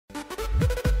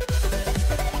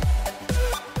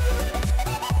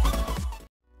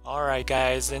Alright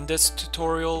guys, in this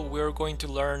tutorial we're going to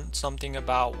learn something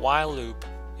about while loop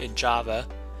in Java,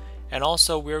 and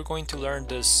also we're going to learn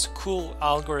this cool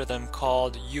algorithm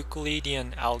called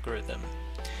Euclidean Algorithm.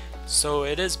 So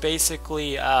it is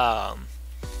basically an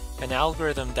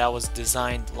algorithm that was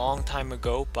designed long time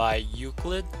ago by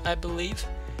Euclid, I believe,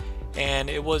 and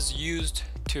it was used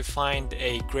to find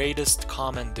a greatest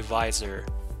common divisor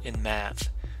in math.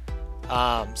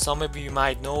 Some of you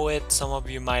might know it, some of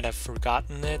you might have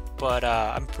forgotten it, but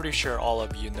I'm pretty sure all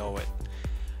of you know it.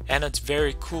 And it's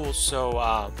very cool,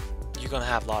 so you're gonna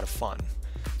have a lot of fun.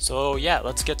 So yeah,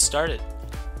 let's get started.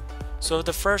 So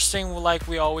the first thing, like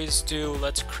we always do,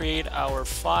 let's create our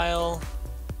file.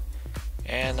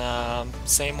 And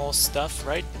same old stuff,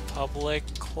 right? Public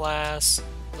class,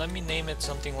 let me name it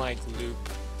something like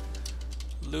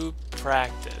loop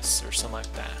practice or something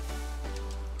like that.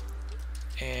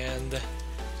 And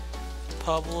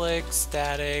public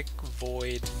static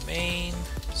void main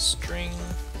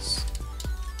strings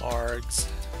args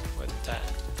with that.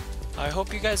 I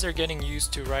hope you guys are getting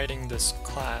used to writing this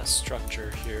class structure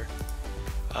here.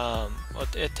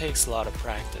 But it takes a lot of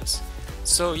practice.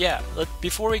 So yeah,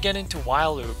 before we get into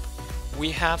while loop,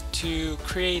 we have to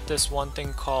create this one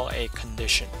thing called a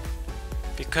condition.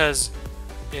 Because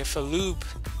if a loop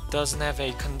doesn't have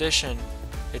a condition,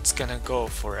 it's gonna go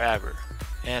forever.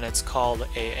 And it's called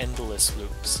a endless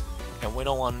loops, and we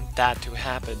don't want that to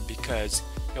happen because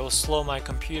it will slow my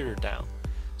computer down.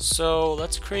 So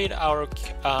let's create our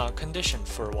condition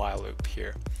for a while loop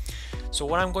here. So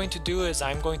what I'm going to do is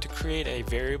I'm going to create a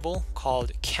variable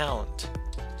called count.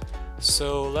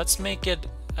 So let's make it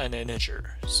an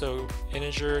integer. So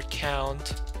integer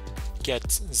count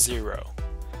gets 0.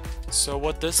 So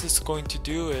what this is going to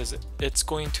do is it's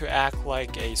going to act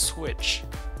like a switch.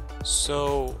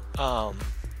 So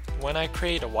when I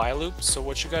create a while loop, so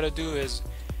what you gotta do is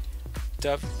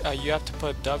you have to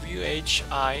put while,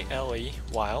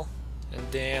 while,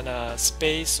 and then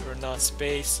space or not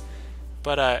space,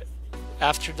 but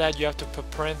after that you have to put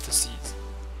parentheses,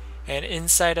 and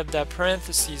inside of that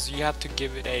parentheses you have to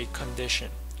give it a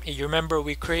condition. You remember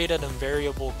we created a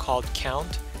variable called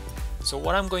count, so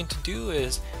what I'm going to do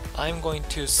is I'm going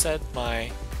to set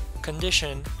my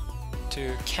condition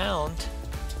to count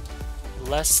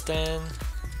less than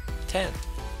 10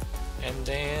 and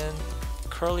then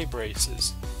curly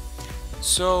braces.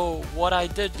 So what I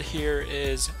did here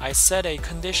is I set a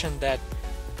condition that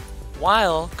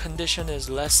while condition is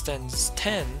less than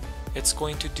 10, it's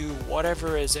going to do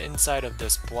whatever is inside of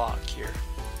this block here.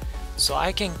 So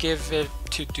I can give it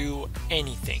to do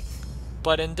anything,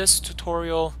 but in this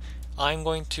tutorial I'm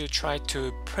going to try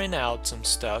to print out some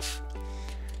stuff,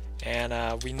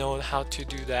 and we know how to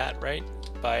do that, right?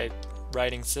 By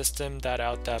writing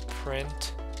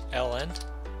System.out.println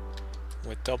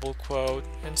with double quote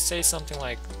and say something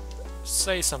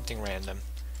random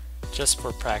just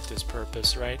for practice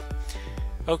purpose, right?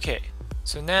 Okay,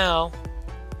 so now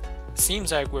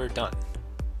seems like we're done,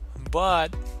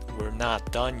 but we're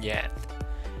not done yet,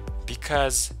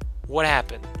 because what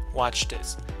happened? Watch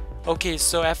this. Okay,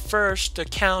 so at first the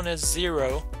count is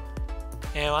 0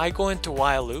 and I go into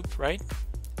while loop, right?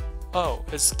 Oh,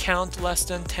 is count less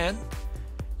than 10?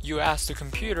 You ask the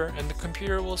computer and the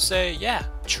computer will say, yeah,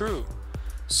 true.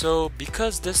 So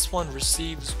because this one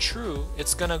receives true,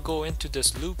 it's gonna go into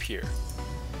this loop here,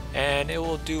 and it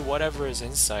will do whatever is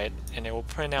inside, and it will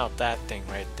print out that thing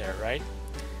right there, right?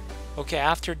 Okay,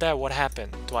 after that, what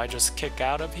happened? Do I just kick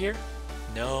out of here?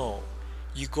 No.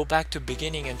 You go back to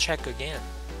beginning and check again.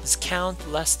 Is count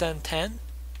less than 10?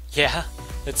 Yeah,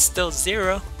 it's still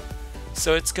 0.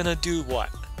 So it's gonna do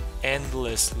what?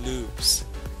 Endless loops.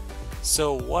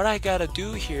 So what I gotta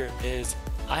do here is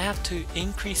I have to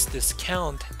increase this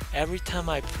count every time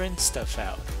I print stuff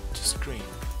out to screen.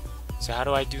 So how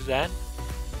do I do that?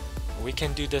 We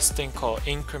can do this thing called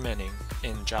incrementing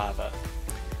in Java.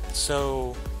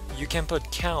 So you can put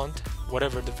count,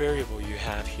 whatever the variable you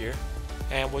have here,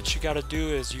 and what you gotta do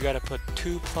is you gotta put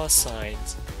 2 plus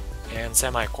signs and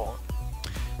semicolon.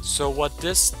 So what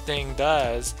this thing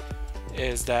does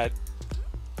is that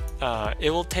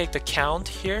it will take the count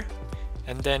here,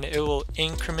 and then it will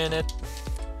increment it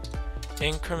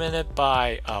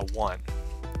by 1.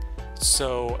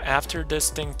 So after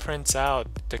this thing prints out,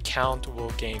 the count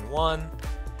will gain 1,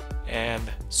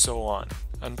 and so on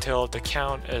until the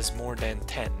count is more than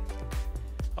 10.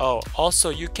 Oh, also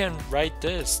you can write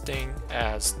this thing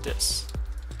as this.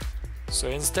 So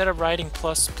instead of writing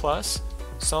plus plus,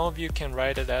 some of you can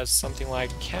write it as something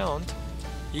like count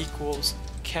equals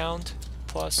count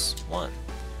plus 1.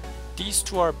 These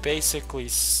two are basically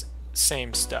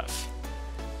same stuff,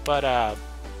 but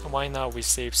why not we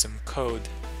save some code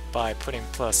by putting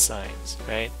plus signs,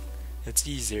 right? It's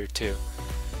easier too.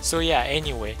 So yeah,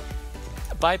 anyway,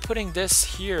 by putting this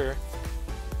here,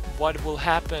 what will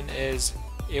happen is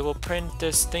it will print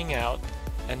this thing out,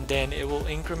 and then it will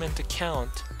increment the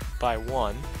count by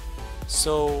 1.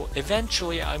 So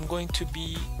eventually I'm going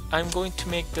to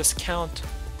make this count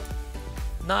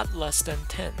not less than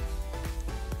 10.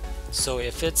 So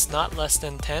if it's not less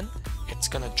than 10, it's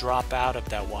gonna drop out of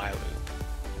that while loop.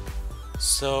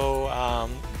 So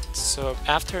so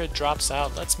after it drops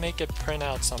out, let's make it print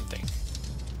out something.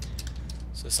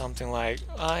 So something like,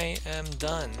 I am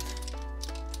done.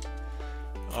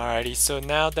 Alrighty, so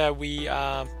now that we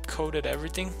coded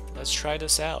everything, let's try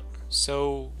this out.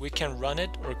 So we can run it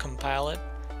or compile it.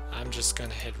 I'm just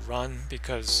gonna hit run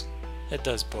because it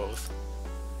does both.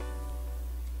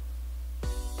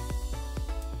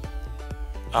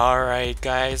 Alright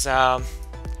guys, I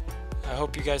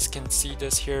hope you guys can see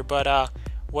this here, but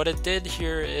what it did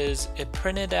here is it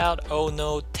printed out oh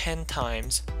no 10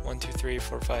 times, 1 2 3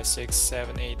 4 5 6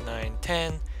 7 8 9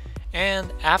 10,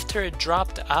 and after it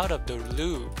dropped out of the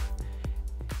loop,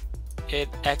 it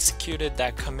executed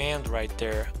that command right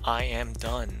there, I am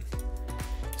done.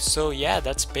 So yeah,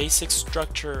 that's basic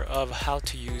structure of how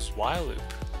to use while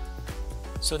loop.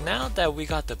 So now that we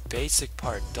got the basic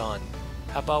part done,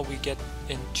 how about we get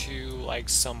into like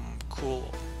some cool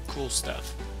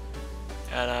stuff,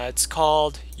 and it's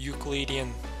called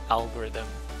Euclidean Algorithm,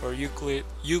 or Euclid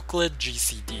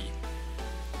GCD.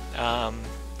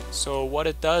 So what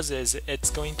it does is it's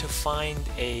going to find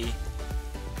a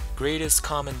greatest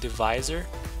common divisor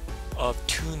of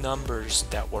two numbers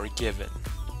that were given.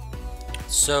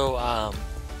 So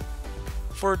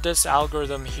for this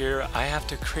algorithm here, I have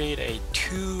to create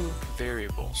two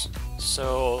variables.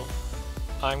 So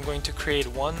I'm going to create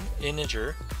one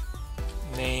integer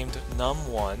named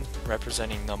num1,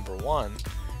 representing number 1,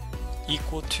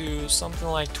 equal to something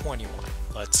like 21,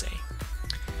 let's say.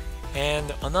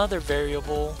 And another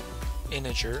variable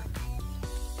integer,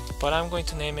 but I'm going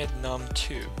to name it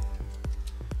num2.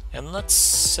 And let's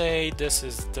say this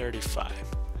is 35.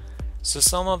 So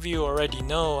some of you already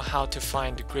know how to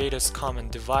find the greatest common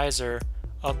divisor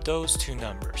of those two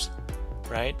numbers,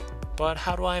 right? But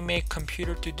how do I make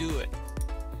computer to do it?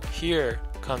 Here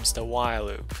comes the while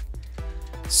loop.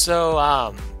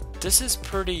 So this is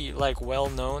pretty like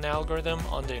well-known algorithm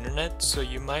on the internet, so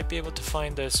you might be able to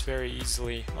find this very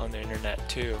easily on the internet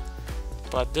too.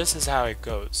 But this is how it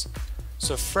goes.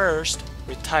 So first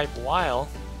we type while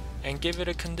and give it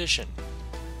a condition,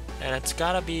 and it's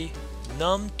gotta be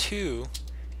num2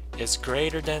 is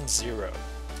greater than 0.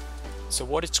 So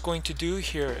what it's going to do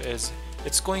here is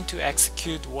it's going to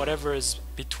execute whatever is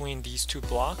between these two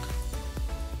blocks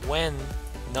when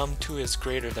num2 is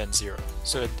greater than 0.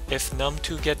 So if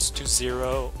num2 gets to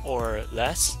 0 or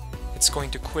less, it's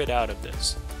going to quit out of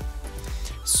this.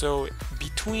 So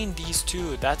between these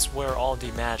two, that's where all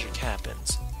the magic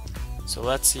happens. So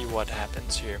let's see what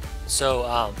happens here.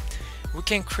 So we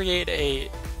can create a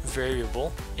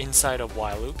variable inside of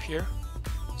while loop here.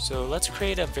 So let's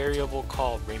create a variable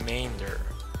called remainder.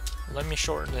 Let me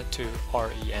shorten it to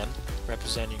REM,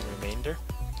 representing remainder.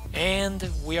 And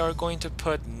we are going to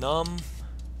put num1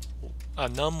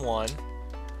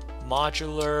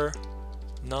 modular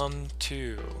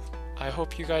num2. I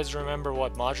hope you guys remember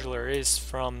what modular is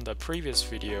from the previous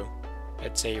video.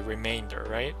 It's a remainder,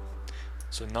 right?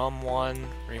 So num1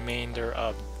 remainder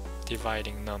of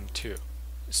dividing num2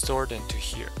 stored into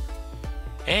here.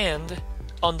 And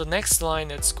on the next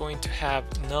line, it's going to have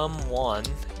num1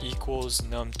 equals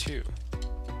num2.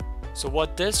 So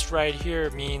what this right here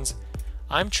means,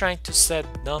 I'm trying to set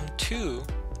num2,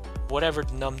 whatever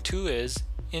num2 is,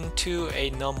 into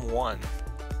a num1.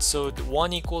 So the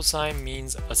 1 equal sign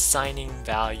means assigning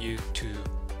value to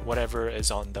whatever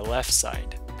is on the left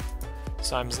side.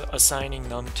 So I'm assigning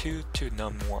num2 to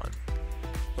num1.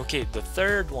 Okay, the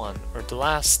third one, or the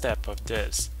last step of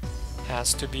this,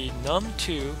 has to be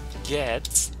num2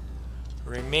 gets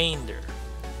remainder.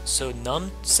 So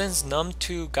since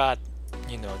num2 got,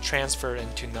 transferred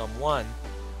into num1,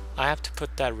 I have to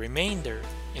put that remainder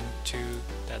into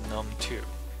that num2.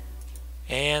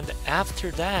 And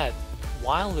after that,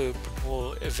 while loop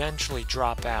will eventually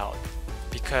drop out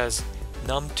because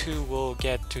num2 will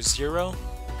get to 0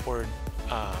 or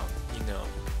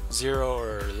 0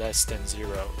 or less than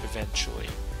 0 eventually.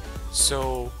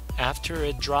 So after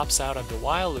it drops out of the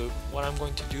while loop, what I'm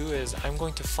going to do is I'm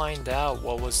going to find out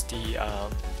what was the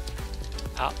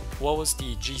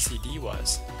GCD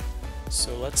was.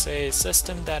 So let's say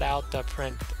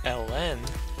System.out.println,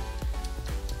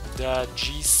 the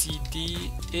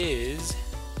GCD is,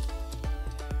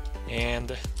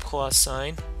 and plus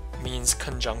sign means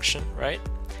conjunction, right?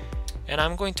 And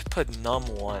I'm going to put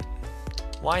num1.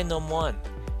 Why num1?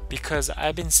 Because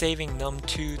I've been saving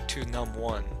num2 to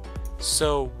num1.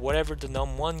 So whatever the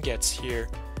num1 gets here,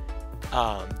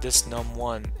 this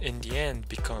num1 in the end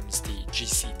becomes the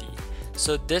GCD.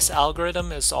 So this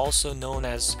algorithm is also known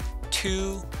as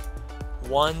 2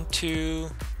 1 2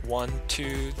 1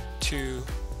 2 2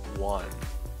 1.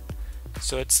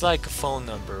 So it's like a phone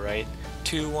number, right?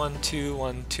 2 1 2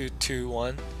 1 2 2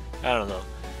 1. I don't know.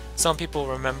 Some people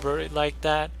remember it like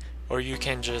that, or you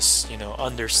can just,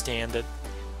 understand it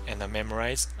and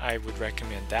memorize. I would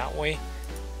recommend that way.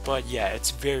 But yeah,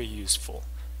 it's very useful.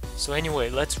 So anyway,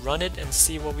 let's run it and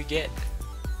see what we get.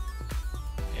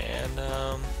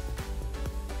 And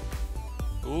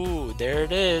ooh, there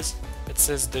it is. It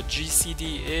says the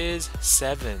GCD is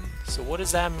 7. So what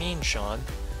does that mean, Shawn?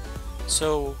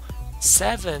 So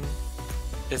 7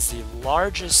 is the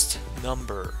largest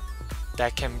number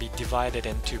that can be divided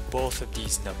into both of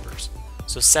these numbers.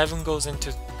 So 7 goes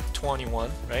into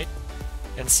 21, right?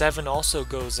 And 7 also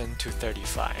goes into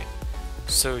 35.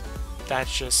 So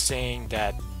that's just saying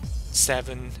that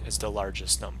 7 is the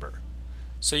largest number.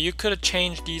 So you could have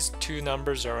changed these two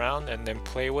numbers around and then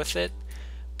play with it.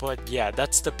 But yeah,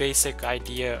 that's the basic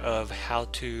idea of how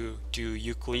to do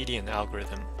Euclidean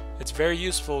algorithm. It's very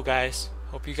useful, guys.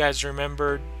 Hope you guys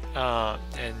remembered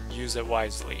and use it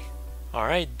wisely.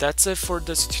 Alright, that's it for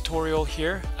this tutorial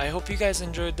here. I hope you guys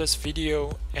enjoyed this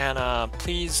video, and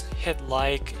please hit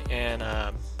like and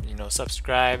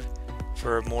subscribe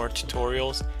for more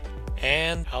tutorials,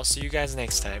 and I'll see you guys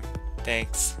next time.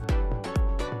 Thanks.